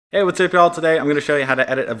Hey, what's up y'all? Today I'm going to show you how to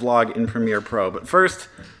edit a vlog in Premiere Pro. But first,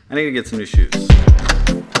 I need to get some new shoes.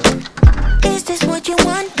 Is this what you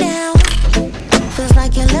want now? Feels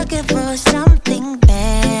like you're looking for something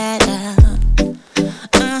better.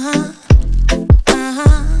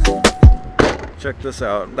 Check this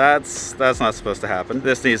out. That's not supposed to happen.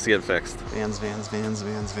 This needs to get fixed. Vans. Where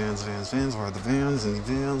are the vans? Any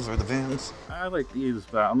vans? Where are the vans? I like these,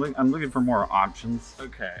 but I'm looking for more options.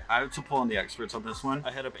 Okay, I have to pull in the experts on this one.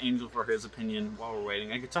 I hit up Angel for his opinion while we're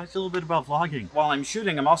waiting. I could talk to you a little bit about vlogging. While I'm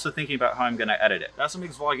shooting, I'm also thinking about how I'm gonna edit it. That's what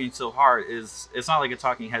makes vlogging so hard, is it's not like a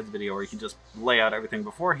talking heads video where you can just lay out everything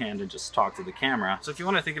beforehand and just talk to the camera. So if you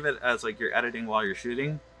want to think of it as like you're editing while you're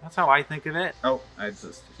shooting, that's how I think of it. Oh,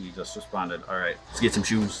 he just responded. All right, let's get some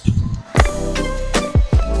shoes.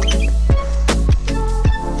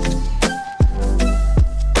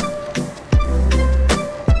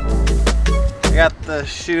 I got the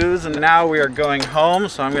shoes and now we are going home.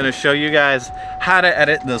 So I'm gonna show you guys how to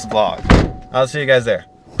edit this vlog. I'll see you guys there.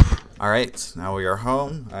 All right, now we are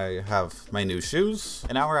home. I have my new shoes,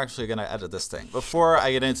 and now we're actually gonna edit this thing. Before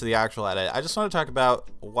I get into the actual edit, I just wanna talk about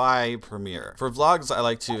why Premiere. For vlogs, I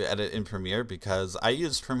like to edit in Premiere because I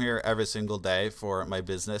use Premiere every single day for my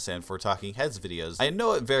business and for talking heads videos. I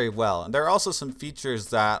know it very well, and there are also some features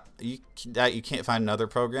that you can't find in other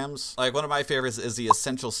programs. Like one of my favorites is the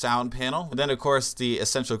Essential Sound panel, and then of course the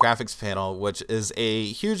Essential Graphics panel, which is a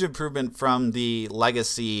huge improvement from the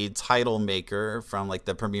legacy title maker from like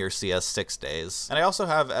the Premiere CS6 days. And I also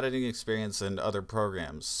have editing experience in other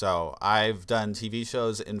programs. So I've done TV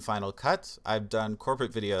shows in Final Cut. I've done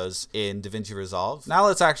corporate videos in DaVinci Resolve. Now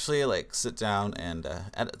let's actually like sit down and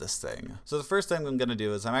edit this thing. So the first thing I'm gonna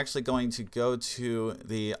do is I'm actually going to go to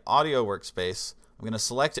the audio workspace. I'm going to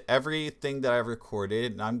select everything that I've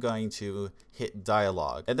recorded and I'm going to hit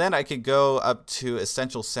dialogue. And then I could go up to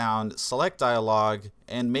Essential Sound, select dialogue,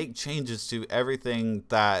 and make changes to everything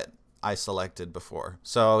that I selected before.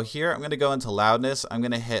 So here I'm going to go into loudness. I'm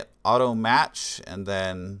going to hit auto match, and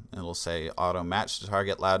then it'll say auto match to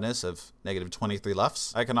target loudness of -23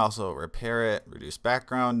 LUFS. I can also repair it, reduce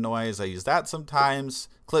background noise. I use that sometimes.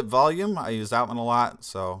 Clip volume, I use that one a lot.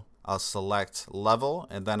 So I'll select level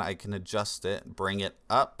and then I can adjust it, bring it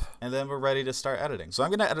up, and then we're ready to start editing. So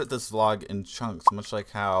I'm gonna edit this vlog in chunks, much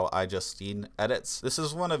like how iJustine edits. This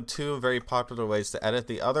is one of two very popular ways to edit.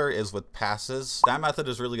 The other is with passes. That method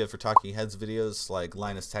is really good for talking heads videos like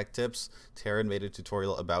Linus Tech Tips. Taryn made a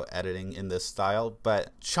tutorial about editing in this style,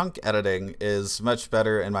 but chunk editing is much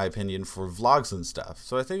better in my opinion for vlogs and stuff.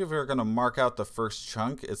 So I think if we're gonna mark out the first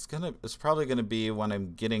chunk, it's probably gonna be when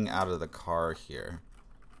I'm getting out of the car here.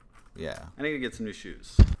 Yeah, I need to get some new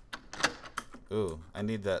shoes. Ooh, I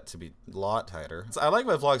need that to be a lot tighter. I like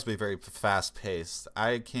my vlogs to be very fast paced.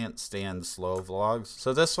 I can't stand slow vlogs.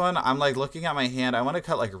 So this one, I'm like looking at my hand. I want to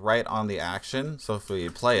cut like right on the action. So if we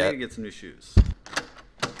play it, I need to get some new shoes.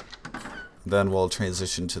 Then we'll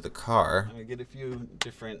transition to the car. I'm gonna get a few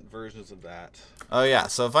different versions of that. Oh yeah,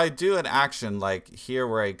 so if I do an action like here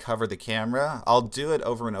where I cover the camera, I'll do it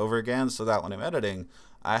over and over again so that when I'm editing,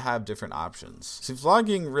 I have different options. See,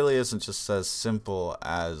 vlogging really isn't just as simple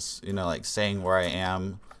as, you know, like saying where I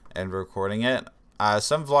am and recording it.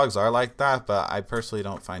 Some vlogs are like that, but I personally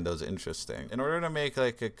don't find those interesting. In order to make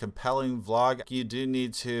like a compelling vlog, you do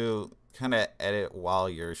need to kind of edit while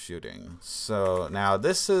you're shooting. So now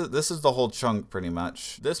this is the whole chunk pretty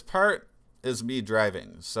much. This part is me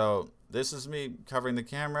driving. So this is me covering the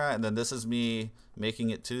camera, and then this is me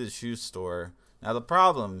making it to the shoe store. Now the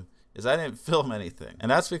problem is I didn't film anything, and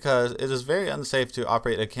that's because it is very unsafe to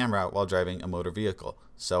operate a camera while driving a motor vehicle.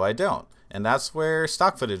 So I don't, and that's where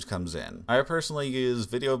stock footage comes in. I personally use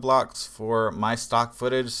video blocks for my stock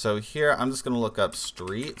footage, so here I'm just gonna look up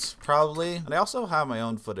streets probably, and I also have my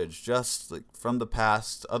own footage just like from the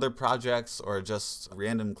past, other projects, or just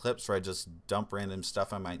random clips where I just dump random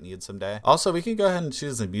stuff I might need someday. Also, we can go ahead and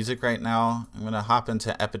choose the music right now. I'm gonna hop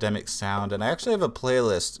into Epidemic Sound, and I actually have a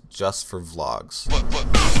playlist just for vlogs.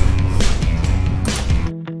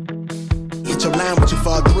 Hit your line, but you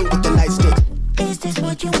fall through with the light stick. Is this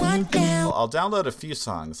what you want now? I'll download a few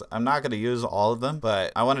songs. I'm not going to use all of them,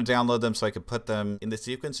 but I want to download them so I can put them in the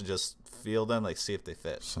sequence and just feel them, like see if they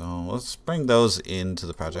fit. So let's bring those into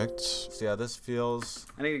the project. See how this feels.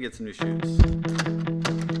 I need to get some new shoes.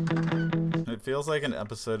 It feels like an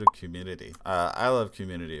episode of Community. I love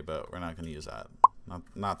Community, but we're not going to use that.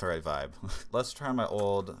 Not the right vibe. Let's try my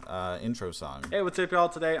old intro song. Hey, what's up y'all?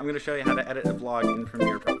 Today I'm going to show you how to edit a vlog in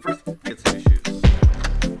Premiere Pro. First, get some new shoes.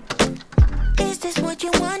 Is this what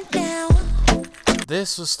you want now?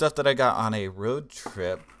 This was stuff that I got on a road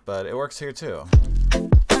trip, but it works here too.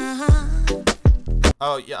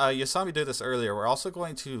 Oh, yeah, you saw me do this earlier. We're also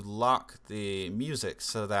going to lock the music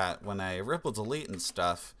so that when I ripple delete and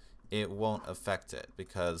stuff, it won't affect it,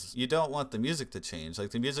 because you don't want the music to change. Like,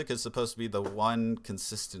 the music is supposed to be the one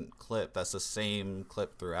consistent clip that's the same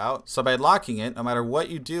clip throughout. So by locking it, no matter what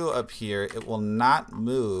you do up here, it will not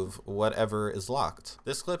move whatever is locked.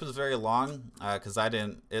 This clip is very long because I'm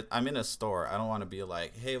in a store. I don't want to be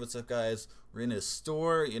like, hey, what's up guys? We're in a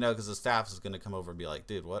store, you know, because the staff is going to come over and be like,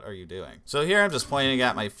 dude, what are you doing? So here I'm just pointing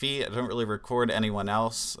at my feet. I don't really record anyone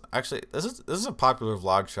else. Actually, this is a popular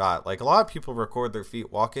vlog shot. Like, a lot of people record their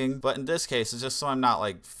feet walking, but in this case, it's just so I'm not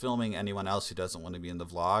like filming anyone else who doesn't want to be in the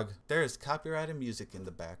vlog. There's copyrighted music in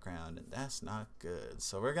the background, and that's not good.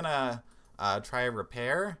 So we're gonna try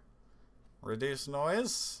repair, reduce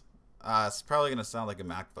noise. It's probably gonna sound like a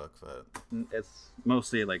MacBook, but it's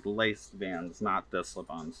mostly like laced bands, not the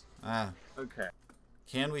slip-ons. Okay.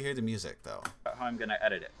 Can we hear the music though? How I'm gonna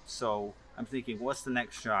edit it. So I'm thinking, what's the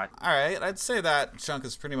next shot? All right, I'd say that chunk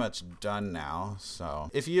is pretty much done now. So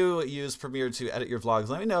if you use Premiere to edit your vlogs,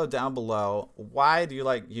 let me know down below, why do you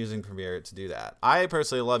like using Premiere to do that? I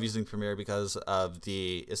personally love using Premiere because of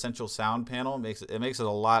the essential sound panel. It makes it a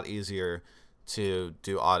lot easier to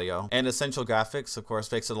do audio, and essential graphics of course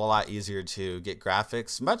makes it a lot easier to get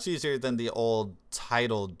graphics, much easier than the old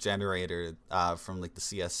title generator from like the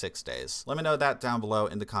CS6 days. Let me know that down below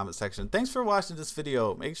in the comment section. Thanks for watching this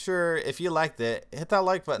video. Make sure if you liked it, hit that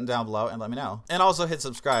like button down below and let me know, and also hit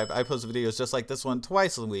subscribe. I post videos just like this one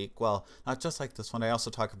twice a week. Well, not just like this one, I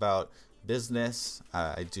also talk about business,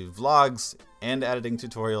 I do vlogs and editing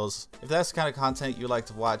tutorials. If that's the kind of content you like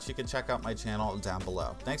to watch, you can check out my channel down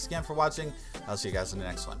below. Thanks again for watching. I'll see you guys in the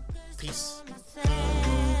next one. Peace.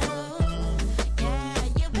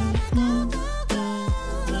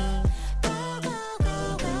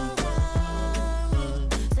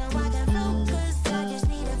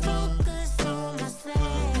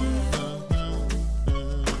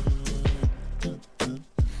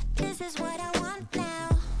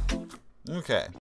 Okay.